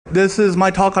This is my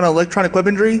talk on electronic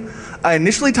weaponry. I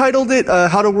initially titled it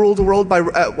How to Rule the World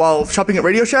while shopping at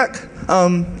Radio Shack.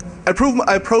 I proved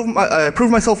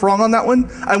myself wrong on that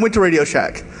one. I went to Radio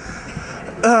Shack.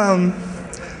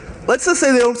 Let's just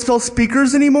say they don't sell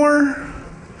speakers anymore.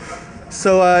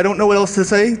 So I don't know what else to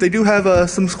say. They do have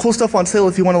some cool stuff on sale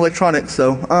if you want electronics.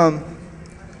 So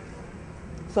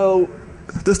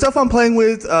the stuff I'm playing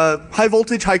with, high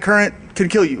voltage, high current, can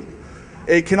kill you.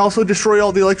 It can also destroy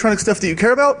all the electronic stuff that you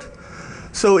care about.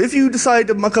 So if you decide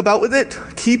to muck about with it,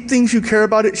 keep things you care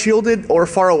about it shielded or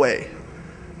far away.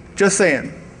 Just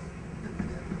saying.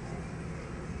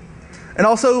 And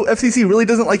also, FCC really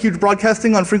doesn't like you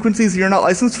broadcasting on frequencies you're not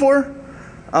licensed for,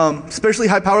 especially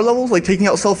high power levels, like taking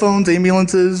out cell phones,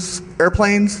 ambulances,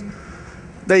 airplanes.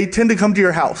 They tend to come to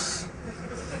your house.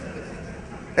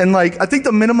 And I think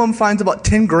the minimum fine's about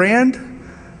 10 grand,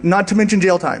 not to mention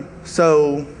jail time.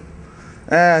 So,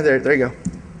 there you go.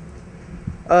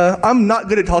 I'm not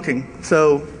good at talking,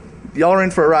 so y'all are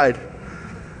in for a ride.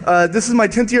 This is my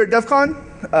 10th year at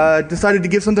DEFCON. Decided to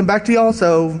give something back to y'all,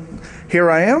 so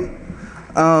here I am.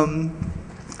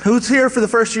 Who's here for the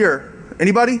first year?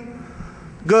 Anybody?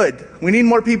 Good. We need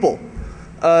more people.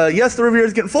 Yes, the Riviera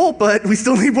is getting full, but we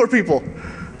still need more people.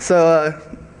 So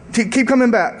keep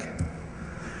coming back.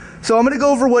 So I'm going to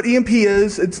go over what EMP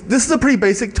is. This is a pretty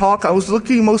basic talk. I was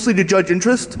looking mostly to judge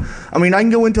interest. I mean, I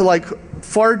can go into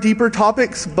far deeper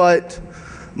topics, but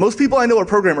most people I know are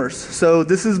programmers. So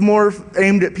this is more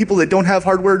aimed at people that don't have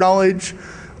hardware knowledge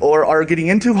or are getting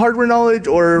into hardware knowledge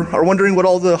or are wondering what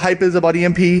all the hype is about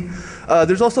EMP.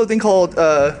 There's also a thing called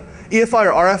EFI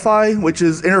or RFI, which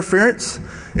is interference.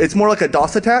 It's more like a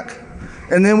DOS attack.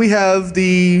 And then we have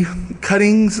the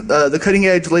cutting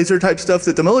edge laser type stuff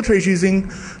that the military is using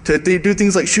to do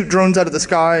things like shoot drones out of the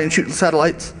sky and shoot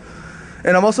satellites.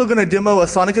 And I'm also going to demo a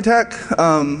sonic attack,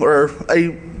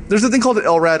 there's a thing called an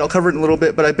LRAD. I'll cover it in a little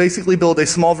bit, but I basically build a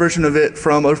small version of it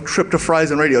from a trip to Fry's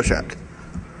and Radio Shack.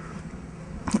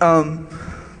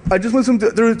 I just went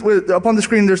up on the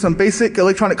screen. There's some basic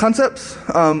electronic concepts.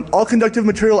 All conductive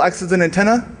material acts as an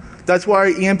antenna. That's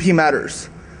why EMP matters.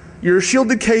 Your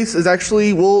shielded case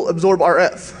will absorb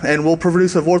RF and will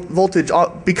produce a voltage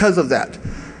because of that.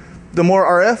 The more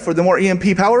RF or the more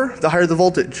EMP power, the higher the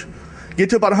voltage.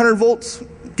 Get to about 100 volts,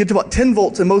 get to about 10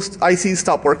 volts, and most ICs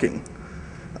stop working.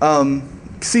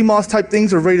 CMOS type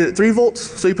things are rated at 3 volts,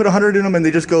 so you put 100 in them and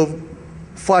they just go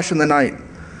flash in the night.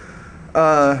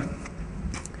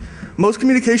 Most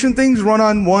communication things run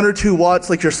on 1 or 2 watts,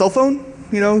 like your cell phone,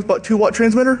 about 2-watt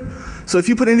transmitter. So if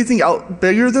you put anything out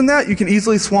bigger than that, you can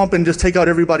easily swamp and just take out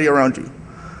everybody around you.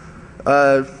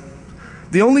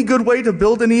 The only good way to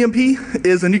build an EMP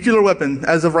is a nuclear weapon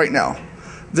as of right now.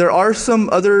 There are some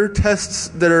other tests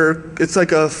that it's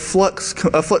like a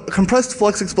compressed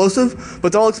flux explosive,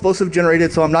 but they're all explosive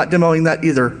generated, so I'm not demoing that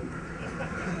either.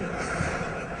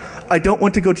 I don't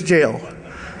want to go to jail.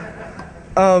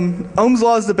 Ohm's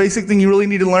law is the basic thing you really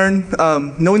need to learn.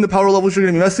 Knowing the power levels you're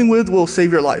going to be messing with will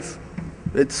save your life.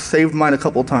 It's saved mine a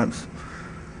couple of times.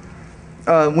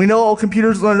 We know all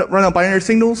computers run on binary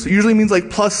signals. It usually means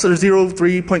plus or 0,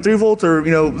 3.3 volts, or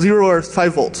 0 or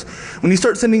 5 volts. When you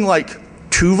start sending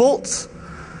 2 volts,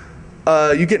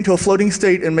 you get into a floating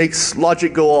state and makes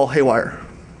logic go all haywire.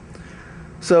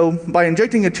 So by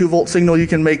injecting a 2-volt signal, you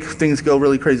can make things go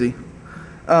really crazy.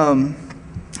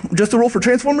 Just a rule for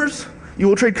transformers: you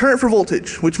will trade current for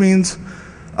voltage, which means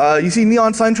you see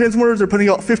neon sign transformers, they're putting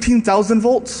out 15,000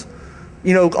 volts.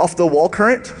 Off the wall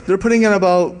current, they're putting in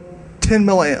about 10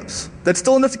 milliamps. That's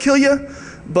still enough to kill you,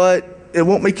 but it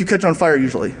won't make you catch on fire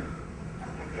usually.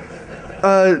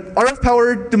 RF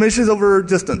power diminishes over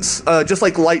distance, just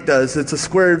like light does. It's a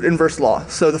squared inverse law.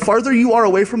 So the farther you are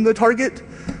away from the target,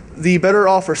 the better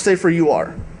off or safer you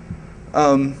are.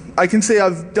 I can say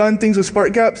I've done things with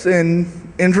spark gaps and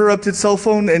interrupted cell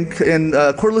phone and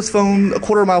cordless phone a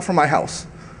quarter mile from my house.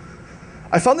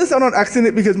 I found this out on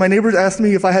accident because my neighbors asked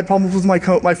me if I had problems with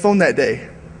my phone that day.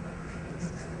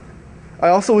 I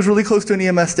also was really close to an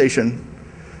EMS station.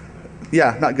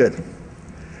 Yeah, not good.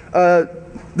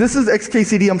 This is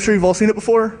XKCD. I'm sure you've all seen it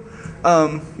before.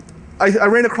 I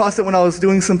ran across it when I was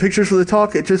doing some pictures for the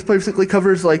talk. It just basically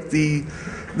covers the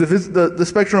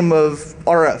spectrum of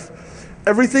RF.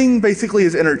 Everything basically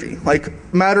is energy.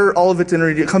 Matter, all of it's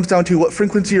energy. It comes down to what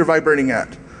frequency you're vibrating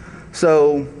at.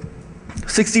 So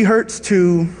 60 hertz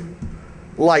to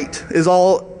light is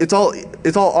all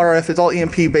RF, it's all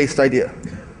EMP based idea.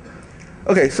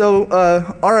 Okay, so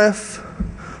RF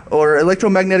or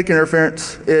electromagnetic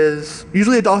interference is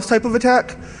usually a DOS type of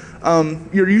attack.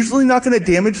 You're usually not going to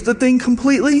damage the thing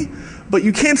completely, but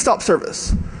you can stop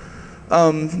service.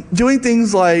 Doing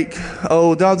things like,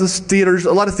 now a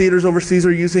lot of theaters overseas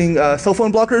are using cell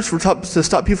phone blockers to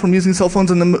stop people from using cell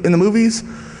phones in the movies.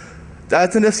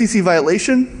 That's an FCC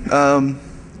violation.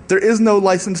 There is no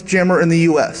licensed jammer in the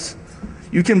US.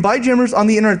 You can buy jammers on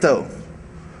the internet though,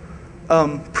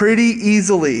 pretty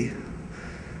easily.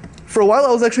 For a while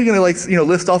I was actually gonna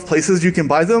list off places you can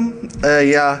buy them.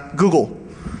 Yeah, Google.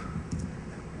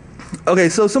 Okay,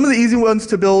 so some of the easy ones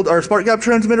to build are Spark Gap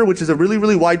Transmitter, which is a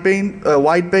really wide bandwidth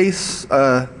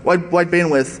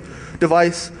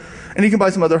device, and you can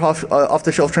buy some other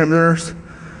off-the-shelf transmitters.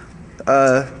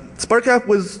 Spark Gap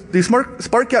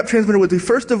Transmitter was the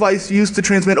first device used to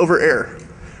transmit over air.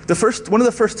 One of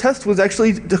the first tests was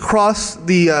actually to cross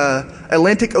the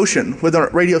Atlantic Ocean with a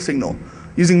radio signal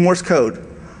using Morse code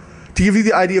to give you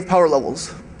the idea of power levels.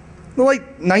 In the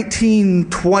late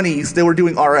 1920s, they were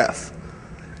doing RF,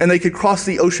 and they could cross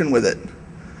the ocean with it.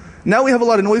 Now we have a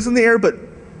lot of noise in the air, but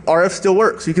RF still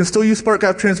works. You can still use Spark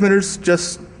Gap transmitters,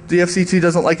 just the FCC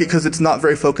doesn't like it because it's not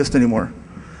very focused anymore.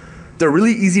 They're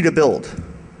really easy to build.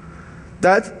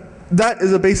 That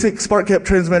is a basic Spark Gap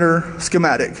transmitter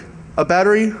schematic. A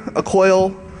battery, a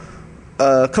coil,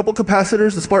 a couple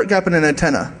capacitors, a spark gap, and an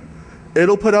antenna.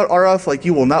 It'll put out RF like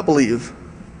you will not believe.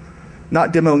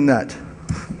 Not demoing that.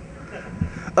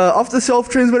 Off-the-shelf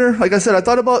transmitter, like I said, I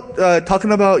thought about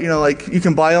talking about, you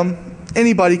can buy them.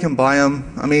 Anybody can buy them.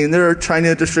 I mean, there are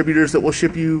China distributors that will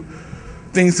ship you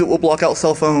things that will block out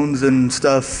cell phones and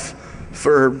stuff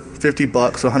for $50,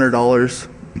 $100.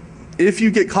 If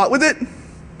you get caught with it,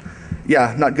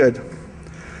 yeah, not good.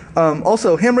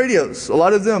 Also, ham radios. A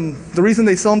lot of them, the reason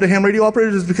they sell them to ham radio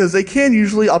operators is because they can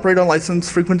usually operate on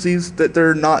licensed frequencies that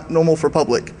they're not normal for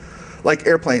public, like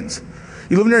airplanes.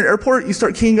 You live near an airport, you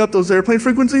start keying up those airplane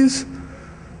frequencies,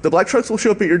 the black trucks will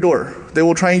show up at your door. They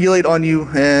will triangulate on you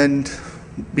and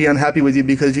be unhappy with you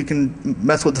because you can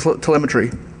mess with the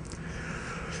telemetry.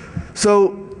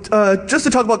 So, just to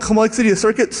talk about complexity of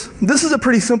circuits, this is a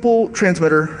pretty simple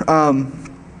transmitter.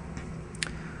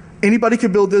 Anybody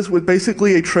could build this with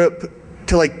basically a trip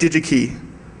to DigiKey.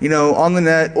 On the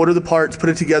net, order the parts, put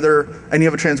it together, and you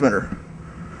have a transmitter.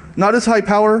 Not as high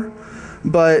power,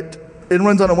 but it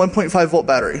runs on a 1.5 volt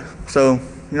battery, so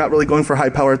you're not really going for high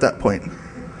power at that point.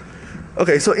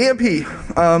 Okay, so EMP.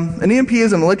 An EMP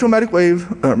is an electromagnetic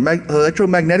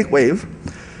wave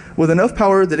with enough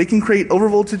power that it can create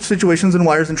overvoltage situations in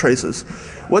wires and traces.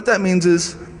 What that means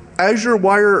is, as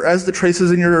the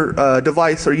traces in your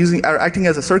device are acting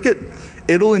as a circuit,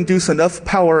 it'll induce enough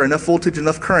power, enough voltage,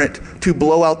 enough current to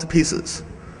blow out the pieces,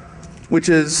 which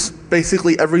is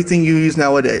basically everything you use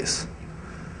nowadays.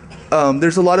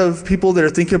 There's a lot of people that are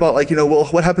thinking about well,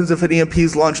 what happens if an EMP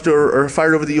is launched or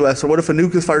fired over the US, or what if a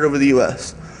nuke is fired over the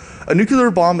US? A nuclear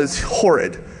bomb is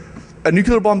horrid. A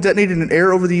nuclear bomb detonated in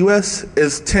air over the US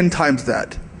is 10 times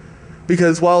that.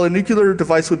 Because while a nuclear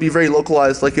device would be very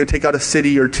localized, like it would take out a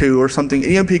city or two or something,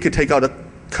 EMP could take out a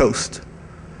coast.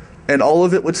 And all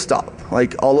of it would stop.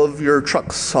 Like all of your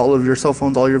trucks, all of your cell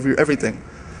phones, all of your everything.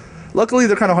 Luckily,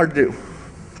 they're kind of hard to do.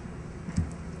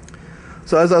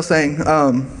 So as I was saying,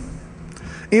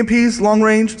 EMPs, long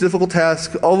range, difficult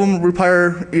task. All of them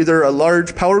require either a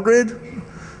large power grid,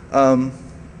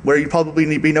 where you probably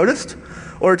need to be noticed,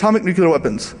 or atomic nuclear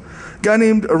weapons. A guy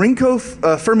named Enrico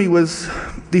Fermi was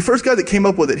the first guy that came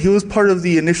up with it. He was part of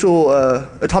the initial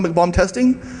atomic bomb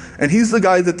testing, and he's the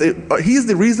guy he's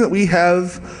the reason that we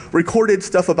have recorded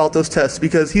stuff about those tests,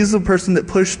 because he's the person that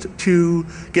pushed to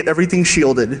get everything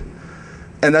shielded.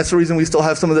 And that's the reason we still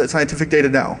have some of that scientific data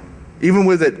now. Even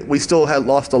with it, we still had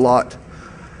lost a lot.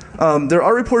 There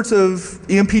are reports of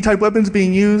EMP-type weapons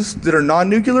being used that are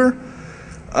non-nuclear.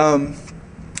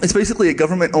 It's basically a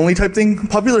government-only type thing.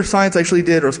 Popular Science actually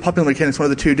did, or it was Popular Mechanics, one of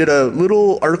the two, did a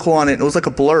little article on it. It was like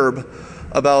a blurb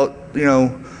about,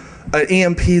 an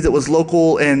EMP that was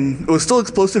local, and it was still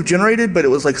explosive generated, but it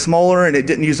was smaller and it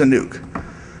didn't use a nuke.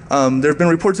 There have been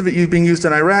reports of it being used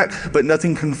in Iraq, but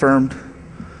nothing confirmed.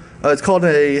 It's called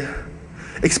a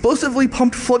explosively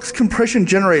pumped flux compression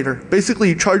generator. Basically,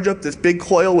 you charge up this big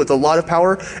coil with a lot of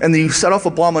power, and then you set off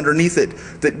a bomb underneath it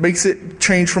that makes it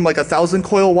change from 1,000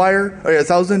 coil wire, or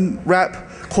 1,000 wrap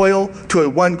coil to a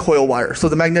 1 coil wire. So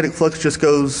the magnetic flux just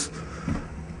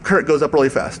current goes up really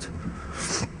fast.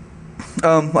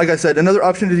 Like I said, another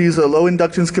option is to use a low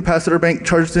inductance capacitor bank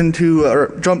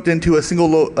jumped into a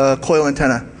single coil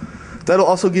antenna. That'll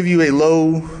also give you a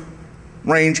low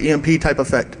range EMP type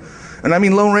effect. And I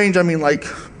mean low range, I mean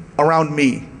around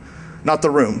me, not the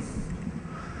room.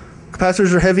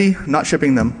 Capacitors are heavy, not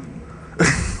shipping them.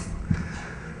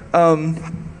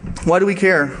 Why do we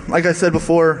care? Like I said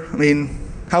before, I mean,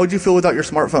 how would you feel without your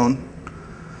smartphone?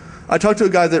 I talked to a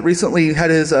guy that recently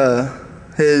had his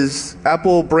his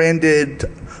Apple branded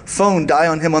phone die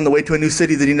on him on the way to a new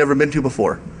city that he'd never been to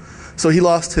before. So he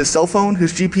lost his cell phone,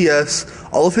 his GPS,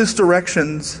 all of his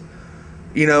directions,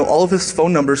 all of his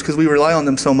phone numbers, because we rely on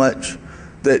them so much.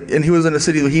 And he was in a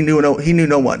city that he knew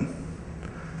no one.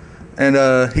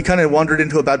 And he kind of wandered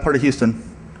into a bad part of Houston.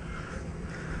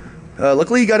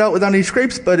 Luckily, he got out without any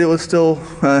scrapes, but it was still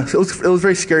it was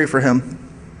very scary for him.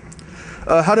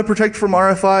 How to protect from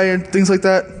RFI and things like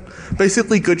that.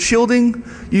 Basically, good shielding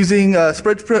using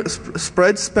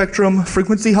spread spectrum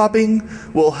frequency hopping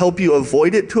will help you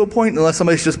avoid it to a point, unless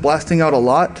somebody's just blasting out a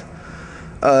lot.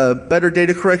 Better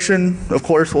data correction, of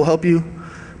course, will help you.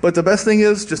 But the best thing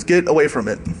is just get away from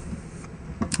it.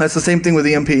 That's the same thing with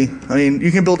EMP. I mean,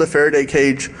 you can build a Faraday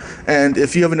cage, and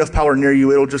if you have enough power near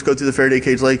you, it'll just go through the Faraday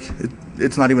cage like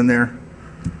it's not even there.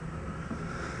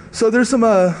 So there's some,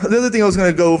 the other thing I was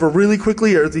going to go over really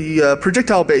quickly are the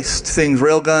projectile-based things.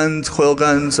 Rail guns, coil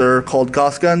guns are called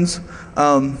Gauss guns.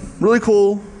 Really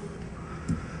cool.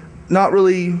 Not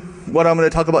really what I'm going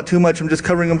to talk about too much. I'm just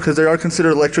covering them because they are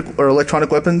considered electric or electronic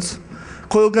weapons.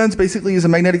 Coil guns basically use a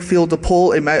magnetic field to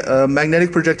pull a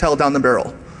magnetic projectile down the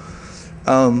barrel.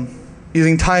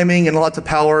 Using timing and lots of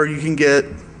power, you can get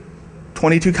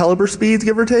 22 caliber speeds,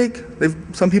 give or take.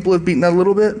 Some people have beaten that a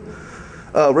little bit.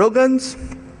 Railguns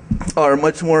are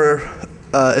much more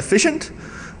efficient,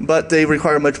 but they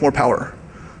require much more power.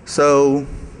 So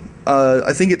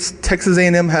I think it's Texas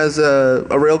A&M has a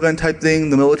railgun type thing.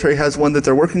 The military has one that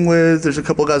they're working with. There's a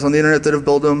couple guys on the internet that have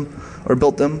built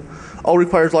them. All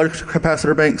requires large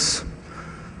capacitor banks.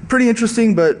 Pretty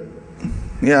interesting, but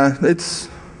yeah, it's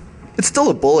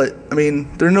still a bullet. I mean,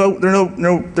 they're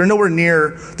nowhere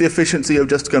near the efficiency of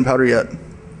just gunpowder yet.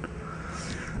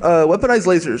 Weaponized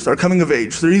lasers are coming of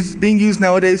age. They're being used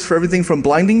nowadays for everything from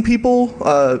blinding people,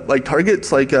 like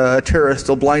targets, like terrorists.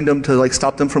 They'll blind them to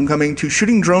stop them from coming, to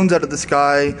shooting drones out of the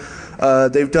sky.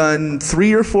 They've done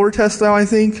 3 or 4 tests now, I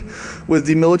think, with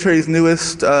the military's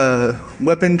newest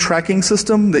weapon tracking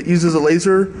system that uses a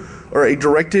laser or a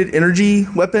directed energy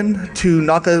weapon to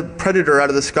knock a predator out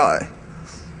of the sky.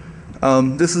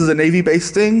 This is a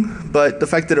Navy-based thing, but the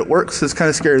fact that it works is kind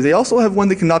of scary. They also have one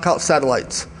that can knock out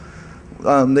satellites.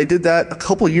 They did that a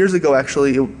couple years ago,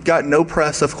 actually. It got no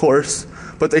press, of course,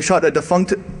 but they shot a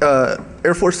defunct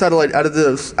Air Force satellite out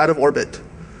of orbit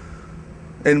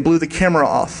and blew the camera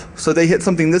off. So they hit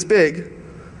something this big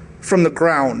from the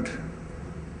ground.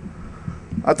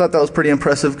 I thought that was pretty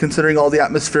impressive, considering all the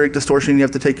atmospheric distortion you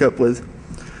have to take up with.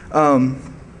 The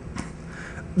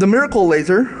Miracle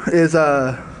laser is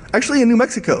actually in New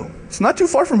Mexico. It's not too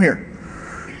far from here.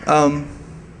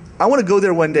 I want to go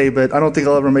there one day, but I don't think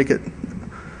I'll ever make it.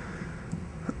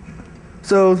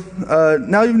 So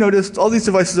now you've noticed all these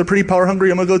devices are pretty power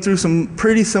hungry. I'm going to go through some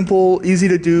pretty simple, easy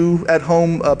to do at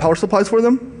home power supplies for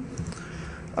them.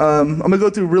 I'm going to go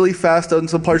through really fast on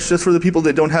some parts just for the people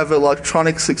that don't have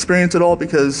electronics experience at all,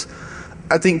 because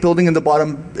I think building in the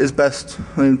bottom is best,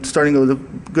 starting with a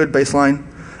good baseline.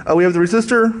 We have the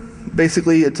resistor.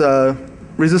 Basically, it's a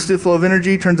resistive flow of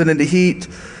energy, turns it into heat,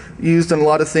 used in a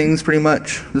lot of things pretty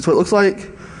much. That's what it looks like.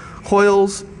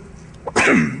 Coils,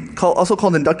 also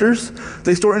called inductors.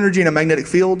 They store energy in a magnetic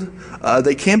field.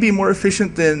 They can be more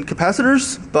efficient than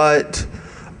capacitors, but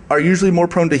are usually more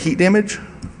prone to heat damage.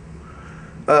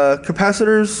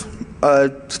 Capacitors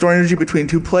store energy between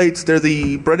 2 plates. They're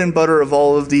the bread and butter of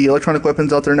all of the electronic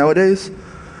weapons out there nowadays,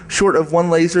 short of one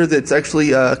laser that's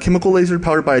actually a chemical laser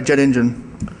powered by a jet engine.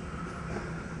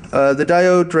 The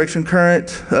diode, direction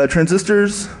current,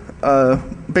 transistors,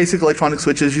 basic electronic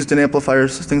switches used in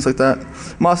amplifiers, things like that.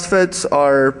 MOSFETs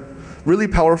are really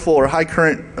powerful or high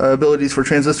current abilities for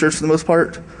transistors for the most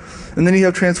part. And then you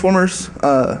have transformers.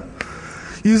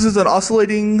 Uses an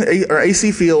oscillating or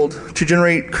AC field to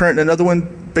generate current in another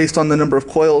one based on the number of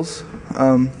coils.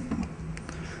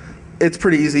 It's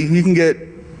pretty easy. You can get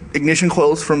ignition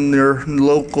coils from your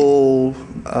local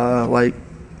like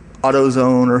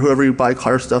AutoZone or whoever you buy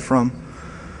car stuff from.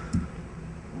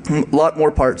 A lot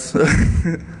more parts.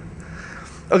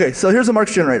 Okay, so here's a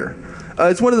Marx generator.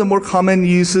 It's one of the more common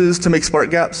uses to make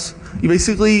spark gaps. You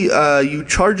basically you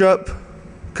charge up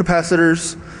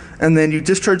capacitors and then you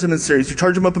discharge them in series. You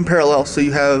charge them up in parallel, so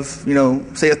you have,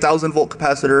 say a 1,000 volt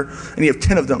capacitor, and you have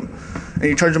 10 of them, and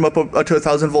you charge them up to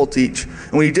 1,000 volts each.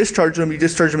 And when you discharge them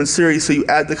in series, so you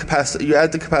add the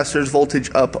capacitor's voltage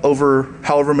up over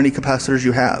however many capacitors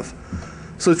you have.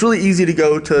 So it's really easy to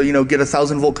go to get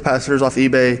 1,000 volt capacitors off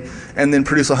eBay and then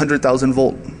produce a 100,000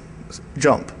 volt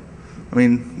jump. I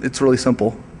mean, it's really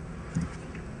simple.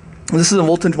 This is a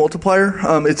voltage multiplier.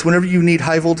 It's whenever you need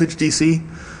high voltage DC.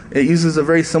 It uses a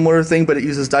very similar thing, but it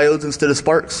uses diodes instead of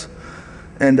sparks.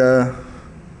 And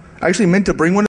I actually meant to bring one